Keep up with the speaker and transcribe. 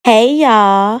Hey,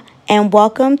 y'all, and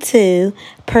welcome to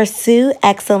Pursue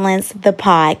Excellence, the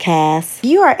podcast. If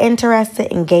you are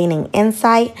interested in gaining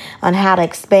insight on how to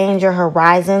expand your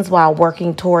horizons while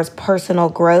working towards personal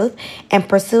growth and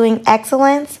pursuing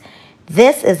excellence,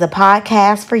 this is a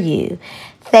podcast for you.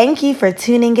 Thank you for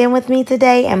tuning in with me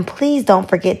today, and please don't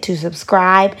forget to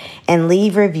subscribe and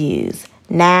leave reviews.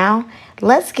 Now,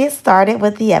 let's get started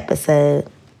with the episode.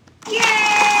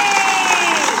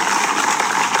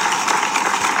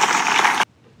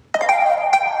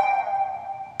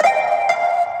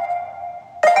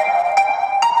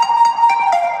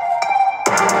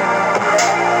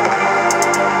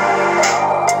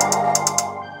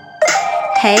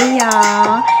 Hey,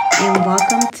 y'all, and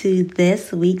welcome to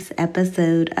this week's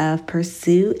episode of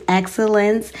Pursue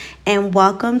Excellence, and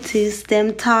welcome to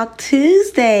STEM Talk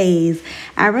Tuesdays.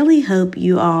 I really hope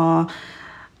you all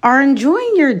are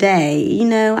enjoying your day. You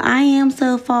know, I am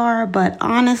so far, but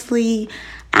honestly,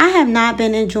 I have not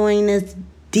been enjoying this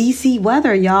DC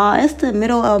weather, y'all. It's the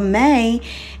middle of May,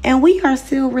 and we are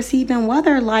still receiving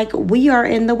weather like we are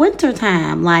in the winter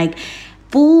time. Like,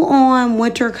 full on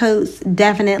winter coats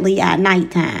definitely at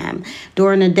nighttime.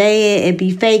 During the day, it be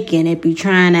faking. It be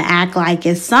trying to act like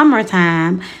it's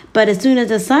summertime. But as soon as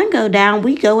the sun go down,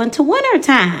 we go into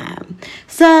wintertime.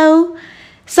 So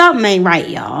something ain't right,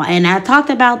 y'all. And I talked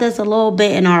about this a little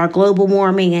bit in our global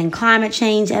warming and climate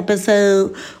change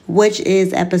episode, which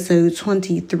is episode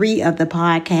 23 of the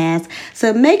podcast.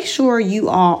 So make sure you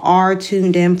all are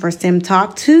tuned in for STEM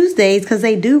Talk Tuesdays because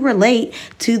they do relate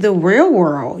to the real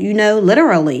world. You know,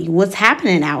 literally what's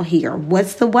happening out here.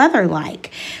 What's the weather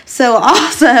like? So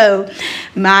also,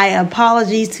 my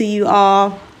apologies to you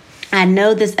all. I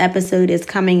know this episode is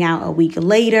coming out a week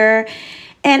later.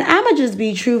 And I'm going to just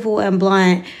be truthful and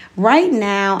blunt. Right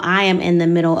now, I am in the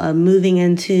middle of moving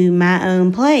into my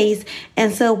own place.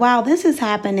 And so while this is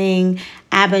happening,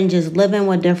 I've been just living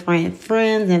with different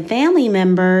friends and family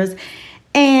members.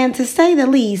 And to say the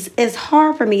least, it's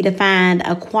hard for me to find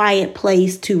a quiet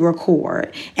place to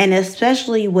record. And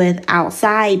especially with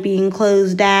outside being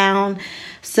closed down.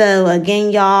 So again,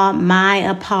 y'all, my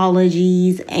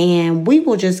apologies. And we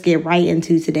will just get right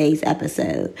into today's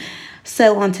episode.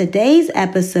 So on today's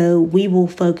episode, we will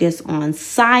focus on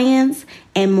science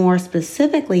and more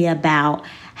specifically about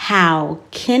how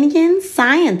Kenyan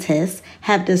scientists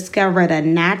have discovered a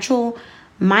natural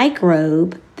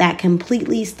microbe that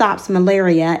completely stops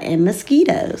malaria in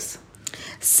mosquitoes.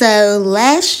 So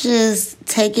let's just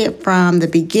take it from the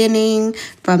beginning,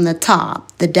 from the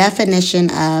top, the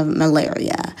definition of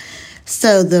malaria.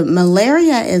 So the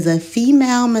malaria is a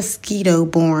female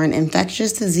mosquito-borne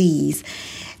infectious disease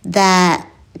that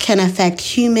can affect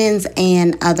humans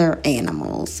and other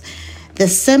animals. The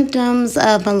symptoms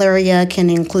of malaria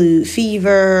can include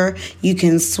fever, you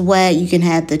can sweat, you can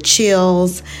have the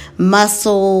chills,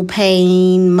 muscle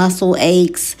pain, muscle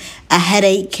aches, a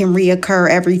headache can reoccur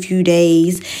every few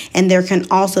days, and there can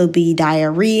also be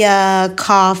diarrhea,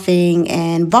 coughing,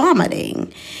 and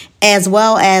vomiting, as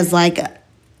well as like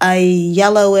a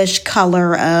yellowish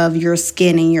color of your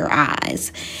skin and your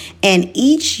eyes. And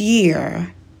each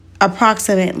year,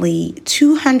 approximately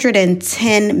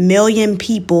 210 million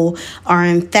people are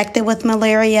infected with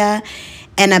malaria,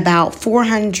 and about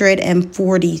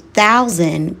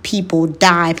 440,000 people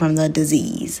die from the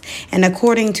disease. And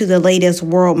according to the latest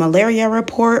World Malaria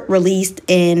Report released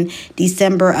in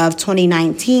December of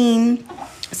 2019,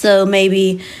 so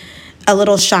maybe a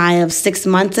little shy of 6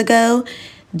 months ago,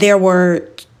 there were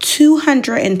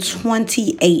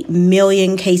 228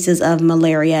 million cases of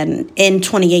malaria in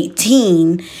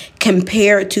 2018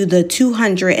 compared to the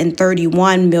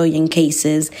 231 million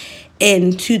cases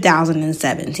in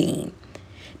 2017.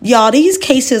 Y'all, these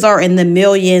cases are in the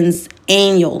millions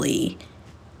annually.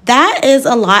 That is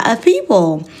a lot of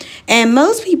people. And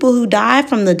most people who die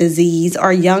from the disease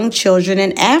are young children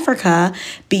in Africa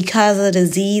because the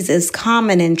disease is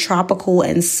common in tropical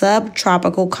and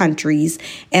subtropical countries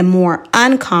and more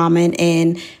uncommon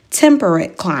in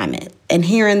temperate climate. And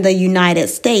here in the United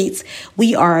States,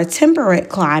 we are a temperate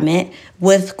climate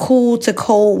with cool to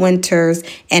cold winters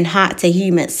and hot to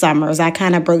humid summers. I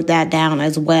kind of broke that down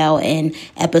as well in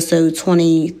episode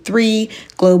 23,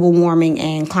 Global Warming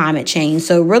and Climate Change.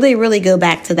 So really go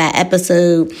back to that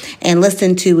episode and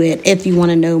listen to it if you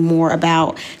want to know more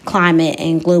about climate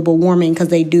and global warming, because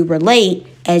they do relate,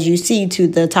 as you see, to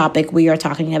the topic we are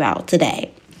talking about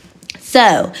today.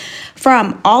 So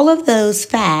from all of those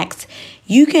facts,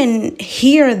 you can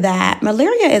hear that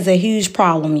malaria is a huge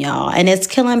problem, y'all, and it's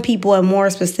killing people, and more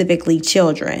specifically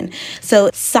children. So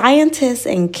scientists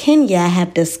in Kenya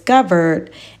have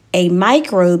discovered a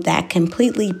microbe that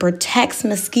completely protects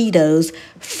mosquitoes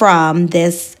from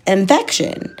this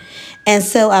infection. And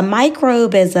so a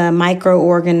microbe is a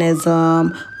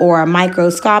microorganism or a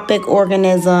microscopic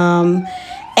organism,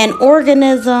 an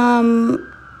organism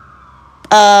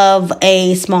of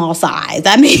a small size.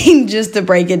 Just to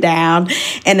break it down.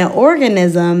 And an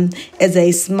organism is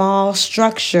a small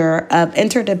structure of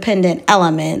interdependent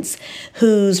elements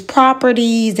whose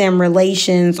properties and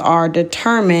relations are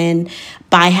determined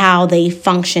by how they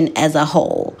function as a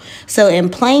whole. So in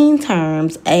plain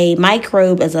terms, a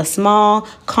microbe is a small,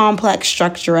 complex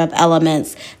structure of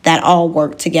elements that all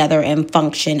work together and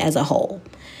function as a whole.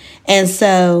 And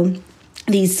so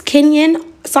these Kenyan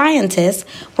scientists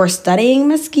were studying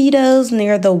mosquitoes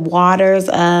near the waters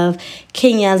of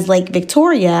Kenya's Lake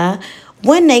Victoria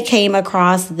when they came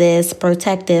across this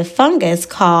protective fungus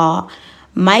called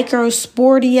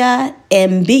Microsportia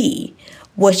MB,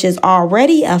 which is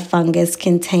already a fungus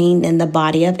contained in the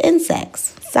body of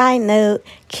insects. Side note,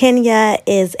 Kenya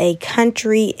is a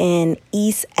country in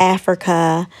East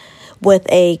Africa with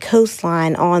a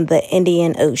coastline on the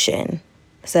Indian Ocean.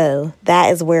 So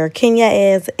that is where Kenya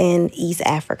is in East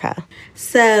Africa.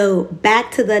 So back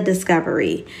to the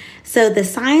discovery. So the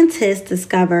scientists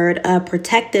discovered a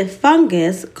protective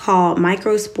fungus called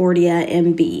Microsportia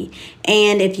MB.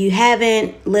 And if you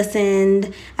haven't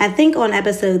listened, I think on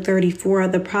episode 34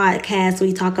 of the podcast,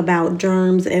 we talk about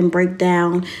germs and break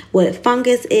down what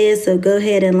fungus is. So go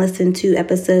ahead and listen to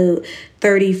episode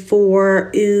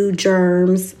 34,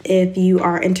 germs, if you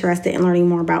are interested in learning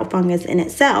more about fungus in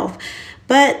itself.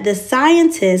 But the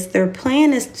scientists, their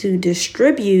plan is to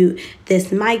distribute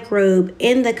this microbe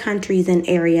in the countries and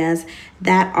areas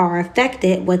that are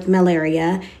affected with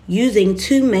malaria using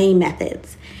two main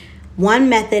methods. One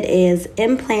method is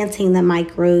implanting the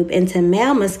microbe into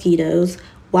male mosquitoes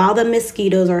while the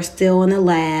mosquitoes are still in the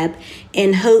lab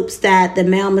in hopes that the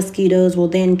male mosquitoes will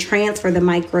then transfer the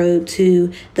microbe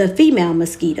to the female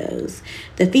mosquitoes.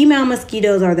 The female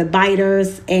mosquitoes are the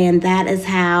biters, and that is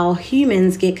how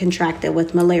humans get contracted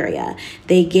with malaria.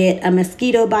 They get a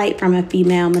mosquito bite from a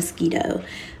female mosquito,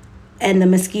 and the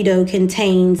mosquito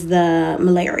contains the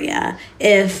malaria.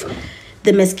 If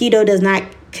the mosquito does not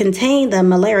contain the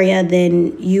malaria,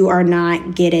 then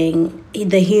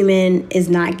the human is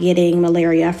not getting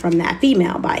malaria from that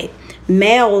female bite.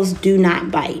 Males do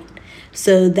not bite.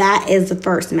 So that is the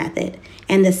first method.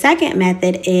 And the second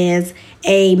method is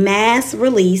a mass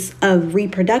release of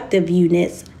reproductive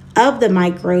units of the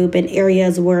microbe in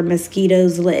areas where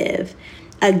mosquitoes live.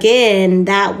 Again,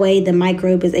 that way the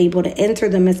microbe is able to enter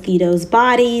the mosquitoes'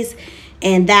 bodies,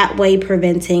 and that way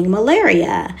preventing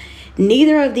malaria.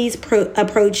 Neither of these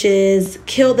approaches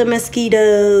kill the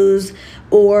mosquitoes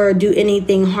or do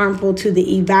anything harmful to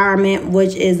the environment,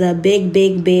 which is a big,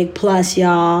 big, big plus,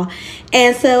 y'all.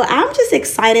 And so I'm just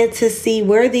excited to see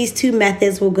where these two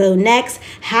methods will go next,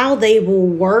 how they will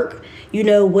work,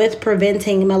 with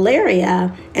preventing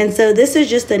malaria. And so this is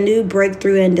just a new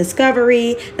breakthrough and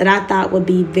discovery that I thought would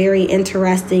be very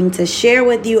interesting to share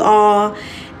with you all.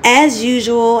 As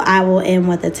usual, I will end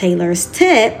with a Taylor's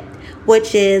tip,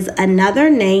 which is another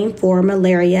name for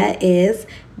malaria is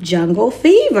jungle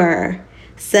fever.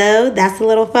 So that's a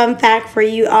little fun fact for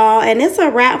you all. And it's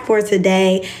a wrap for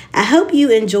today. I hope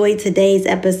you enjoyed today's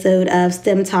episode of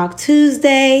STEM Talk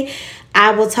Tuesday.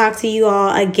 I will talk to you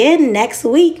all again next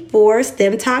week for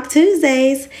STEM Talk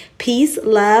Tuesdays. Peace,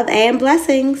 love, and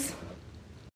blessings.